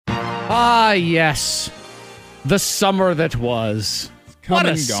Ah, yes. The summer that was. What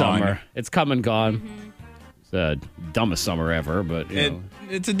a summer. It's come and gone. Mm-hmm. It's the dumbest summer ever, but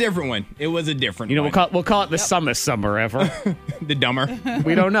it's a different one. It was a different one. We'll call it the summest summer ever. The dumber.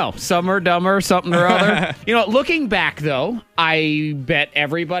 We don't know. Summer, dumber, something or other. Looking back, though, I bet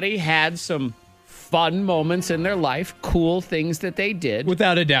everybody had some fun moments in their life, cool things that they did.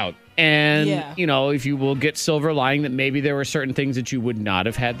 Without a doubt. And, if you will get silver lining that maybe there were certain things that you would not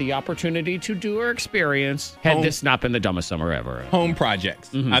have had the opportunity to do or experience had this not been the dumbest summer ever. Home projects.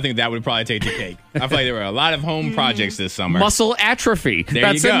 Mm-hmm. I think that would probably take the cake. I feel like there were a lot of home projects this summer. Muscle atrophy.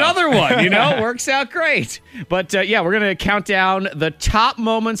 That's you go. Another one, works out great. But, we're going to count down the top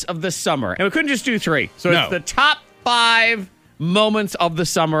moments of the summer. And we couldn't just do 3. So it's the top 5 moments of the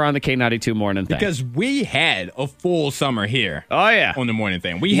summer on the K92 Morning Thing. Because we had a full summer here. Oh, yeah. On the Morning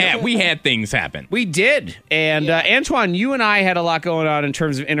Thing. We had things happen. We did. And Antoine, you and I had a lot going on in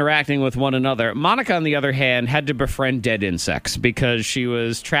terms of interacting with one another. Monica, on the other hand, had to befriend dead insects because she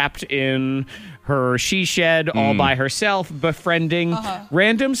was trapped in her she shed all by herself, befriending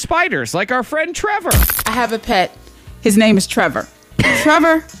random spiders like our friend Trevor. I have a pet. His name is Trevor.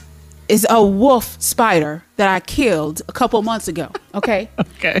 Trevor is a wolf spider that I killed a couple months ago. Okay.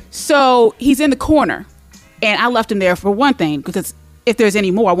 Okay. So he's in the corner, and I left him there for one thing because if there's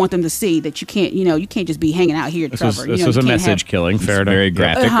any more, I want them to see that you can't just be hanging out here, Trevor. This was a message killing. Fair enough. Very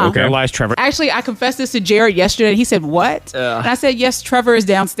graphic. Okay. Lies, Trevor. Actually, I confessed this to Jared yesterday. And he said, "What?" And I said, "Yes, Trevor is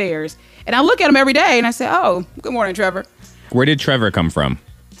downstairs." And I look at him every day, and I say, "Oh, good morning, Trevor." Where did Trevor come from?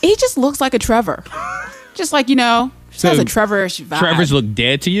 He just looks like a Trevor, just like just has a Trevor-ish vibe. Trevor's look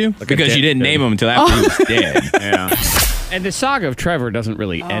dead to you? Because you didn't name him until after he was dead. Yeah. And the saga of Trevor doesn't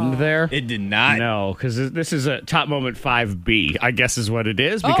really end there. It did not. No, because this is a top moment 5B, I guess is what it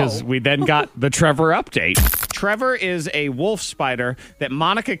is, because we then got the Trevor update. Trevor is a wolf spider that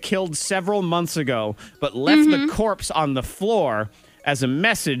Monica killed several months ago, but left the corpse on the floor as a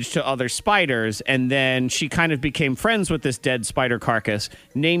message to other spiders, and then she kind of became friends with this dead spider carcass,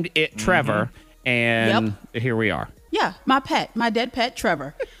 named it Trevor, and here we are. Yeah, my dead pet,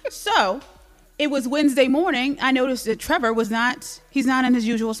 Trevor. So, it was Wednesday morning. I noticed that Trevor he's not in his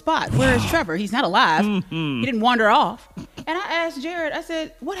usual spot. Where is Trevor? He's not alive. He didn't wander off. And I asked Jared, I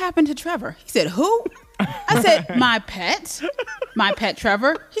said, what happened to Trevor? He said, who? I said, my pet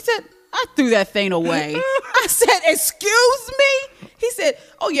Trevor. He said, I threw that thing away. I said, excuse me? He said,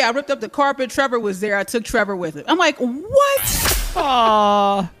 oh yeah, I ripped up the carpet. Trevor was there. I took Trevor with it. I'm like, what?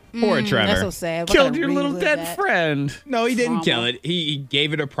 Aww. Poor Trevor. That's so sad. Killed your little dead friend. No, he didn't kill it. He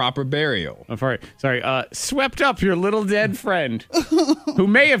gave it a proper burial. Oh, sorry. Swept up your little dead friend who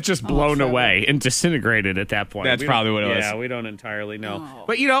may have just blown away and disintegrated at that point. That's probably what it was. Yeah, we don't entirely know.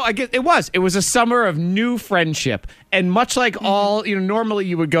 But, I guess it was a summer of new friendship. And much like all, normally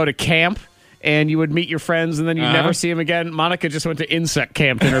you would go to camp and you would meet your friends and then you'd never see them again. Monica just went to insect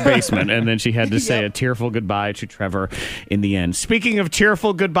camp in her basement, and then she had to say a tearful goodbye to Trevor in the end. Speaking of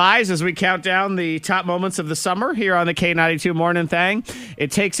tearful goodbyes, as we count down the top moments of the summer here on the K92 Morning Thing, it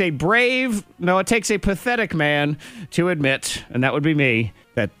takes a pathetic man to admit, and that would be me,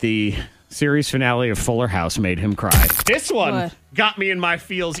 that the series finale of Fuller House made him cry. This one got me in my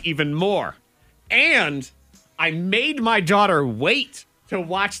feels even more. And I made my daughter wait to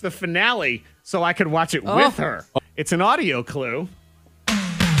watch the finale so I could watch it with her. It's an audio clue.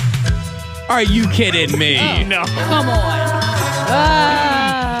 Are you kidding me? No. Come on.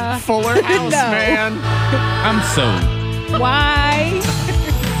 Fuller House, man. I'm so... Why?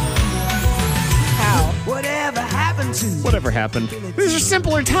 How? Whatever happened. These are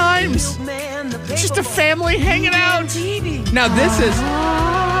simpler times. Just a family hanging out. Now this is...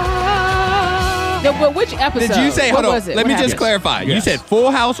 Which episode? Did you say, hold on, was it? let me just clarify. Yes. You said Full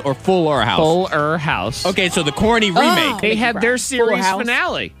House or Fuller House? Fuller House. Okay, so the corny remake. They had their series House.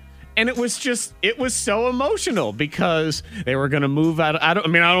 finale. And it was so emotional because they were going to move out. I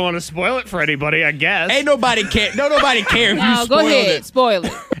don't want to spoil it for anybody, I guess. Ain't nobody care. Nobody care if you No, spoiled go ahead. it. Spoil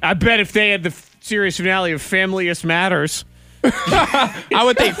it. I bet if they had the series finale of Familiest Matters. I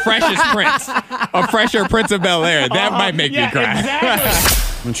would think Freshest Prince. A fresher Prince of Bel-Air. That might make me cry. Exactly.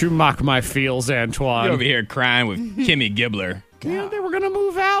 Don't you mock my feels, Antoine. You're over here crying with Kimmy Gibbler. Yeah, they were going to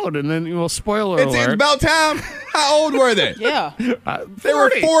move out, and then, spoiler It's alert. about time. How old were they? Yeah. They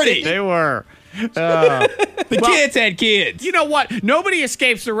were 40. They were. The kids had kids. You know what? Nobody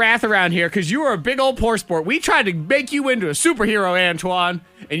escapes the wrath around here because you were a big old poor sport. We tried to make you into a superhero, Antoine,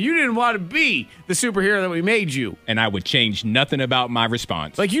 and you didn't want to be the superhero that we made you. And I would change nothing about my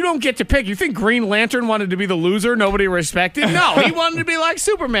response. Like, you don't get to pick. You think Green Lantern wanted to be the loser nobody respected? No, he wanted to be like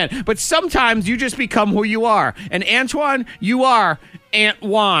Superman. But sometimes you just become who you are. And Antoine, you are Ant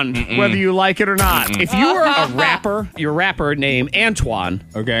Wand, whether you like it or not. If you were a rapper, your rapper name Antoine.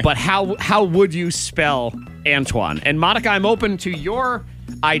 Okay. But how would you spell Antoine? And Monica, I'm open to your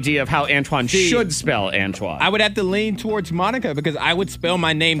idea of how Antoine should spell Antoine. I would have to lean towards Monica because I would spell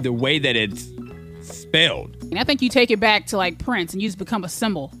my name the way that it's spelled. And I think you take it back to like Prince and you just become a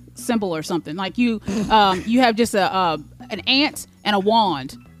symbol or something. Like you have just an ant and a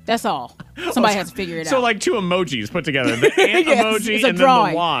wand. That's all. Somebody has to figure it out. So like two emojis put together, the ant Yes, emoji it's a and drawing.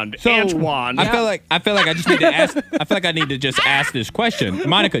 then the wand. So Ant wand. I feel like I just need to ask. I feel like I need to just ask this question,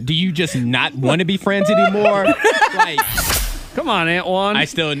 Monica. Do you just not want to be friends anymore? Like, Come on, Ant Wand. I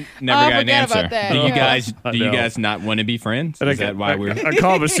still never got an forget answer. about that. Do you Yeah. guys? I Do you know. guys not want to be friends? Is that why we're? I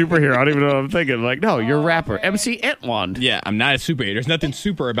call him a superhero. I don't even know what I'm thinking. Like, no, you're a rapper. MC Ant Wand. Yeah, I'm not a superhero. There's nothing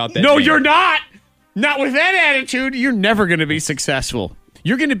super about that. No, name. you're not. Not with that attitude. You're never going to be successful.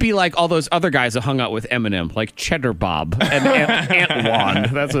 You're going to be like all those other guys that hung out with Eminem, like Cheddar Bob and Ant Wand.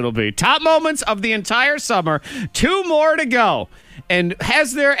 That's what it'll be. Top moments of the entire summer. 2 more to go. And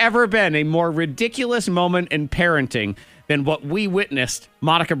has there ever been a more ridiculous moment in parenting than what we witnessed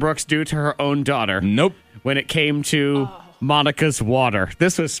Monica Brooks do to her own daughter? Nope. When it came to Monica's water.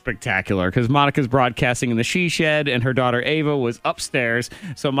 This was spectacular because Monica's broadcasting in the she shed and her daughter Ava was upstairs.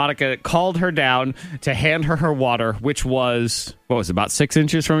 So Monica called her down to hand her water, which was, about 6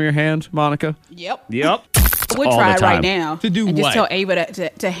 inches from your hand, Monica? Yep. Yep. We'll All try the it right time. now. To do and what? just tell Ava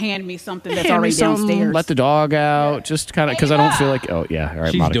to hand me something that's Hand me already something, downstairs. let the dog out, just kind of, because I don't Ava! feel like, oh, yeah. All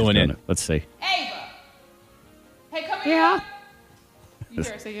right, She's Monica's doing it. Let's see. Ava. Hey, come here. Yeah. You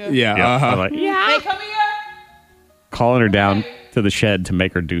hear her say, Yeah. Yeah. Uh-huh. I'm like, Hey, come here. calling her down to the shed to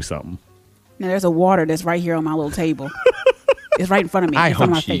make her do something. Now there's a water that's right here on my little table. It's right in front of me. I in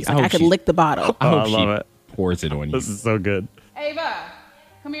front of my hope she- face. I Like, I hope could she- lick the bottle. I hope I love she it. pours it on you. This is so good. Ava,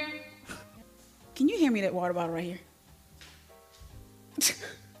 come here. Can you hand me that water bottle right here?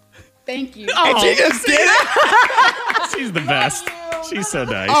 Thank you. And she just did it. She's the best. She's so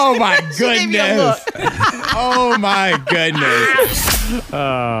nice. Oh my gave me a look. goodness. Oh my goodness.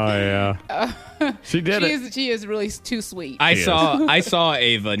 Oh, yeah. She did it. She is really too sweet. I She is. saw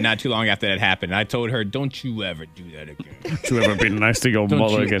Ava not too long after that happened. I told her, "Don't you ever do that again." To ever be nice to your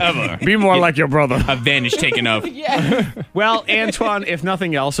mother you again. ever Be more like your brother. Advantage taken of. yeah. Well, Antoine, if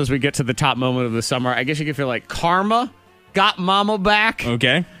nothing else, as we get to the top moment of the summer, I guess you could feel like karma got Mama back.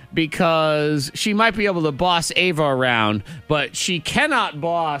 Okay. Because she might be able to boss Ava around, but she cannot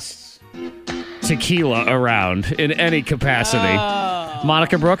boss Tequila around in any capacity.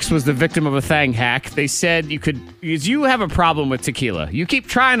 Monica Brooks was the victim of a thang hack. They said because you have a problem with tequila. You keep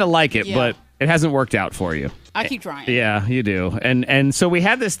trying to like it, Yeah. but it hasn't worked out for you. I keep trying. Yeah, you do. And so we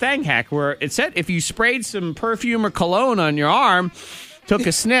had this thang hack where it said if you sprayed some perfume or cologne on your arm, took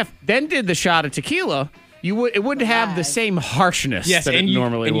a sniff, then did the shot of tequila, it wouldn't have the same harshness Yes, that and it you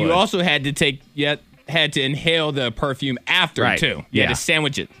normally and would. you also had to inhale the perfume after Right. too. You Yeah. had to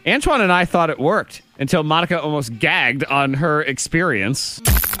sandwich it. Antoine and I thought it worked until Monica almost gagged on her experience.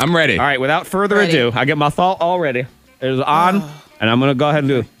 I'm ready. All right, without further Ready. ado, I get my thought all ready. It is on, and I'm going to go ahead and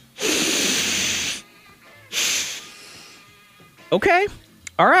do it. Okay.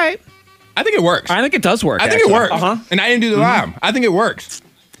 All right. I think it works. I think it does work. I think actually. it works. Uh-huh. And I didn't do the rhyme. I think it works.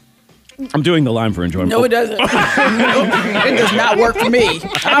 I'm doing the line for enjoyment. No, it doesn't. It does not work for me.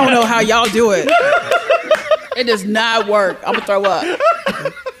 I don't know how y'all do it. It does not work. I'm gonna throw up.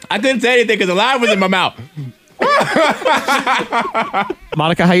 I couldn't say anything because the line was in my mouth.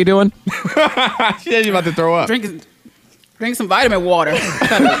 Monica, how you doing? She said she about to throw up. Drink some vitamin water.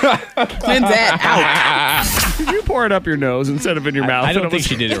 Cleanse that out. You pour it up your nose instead of in your mouth. I don't and think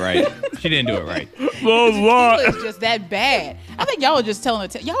she did it right. She didn't do it right. It's just that bad. I think y'all are just telling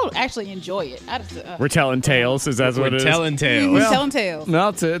it. Y'all actually enjoy it. We're telling tales. Is that what it We're is? telling tales. We're telling tales. No,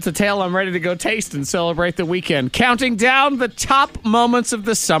 it's a tale I'm ready to go taste and celebrate the weekend. Counting down the top moments of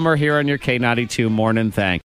the summer here on your K92 Morning Thang.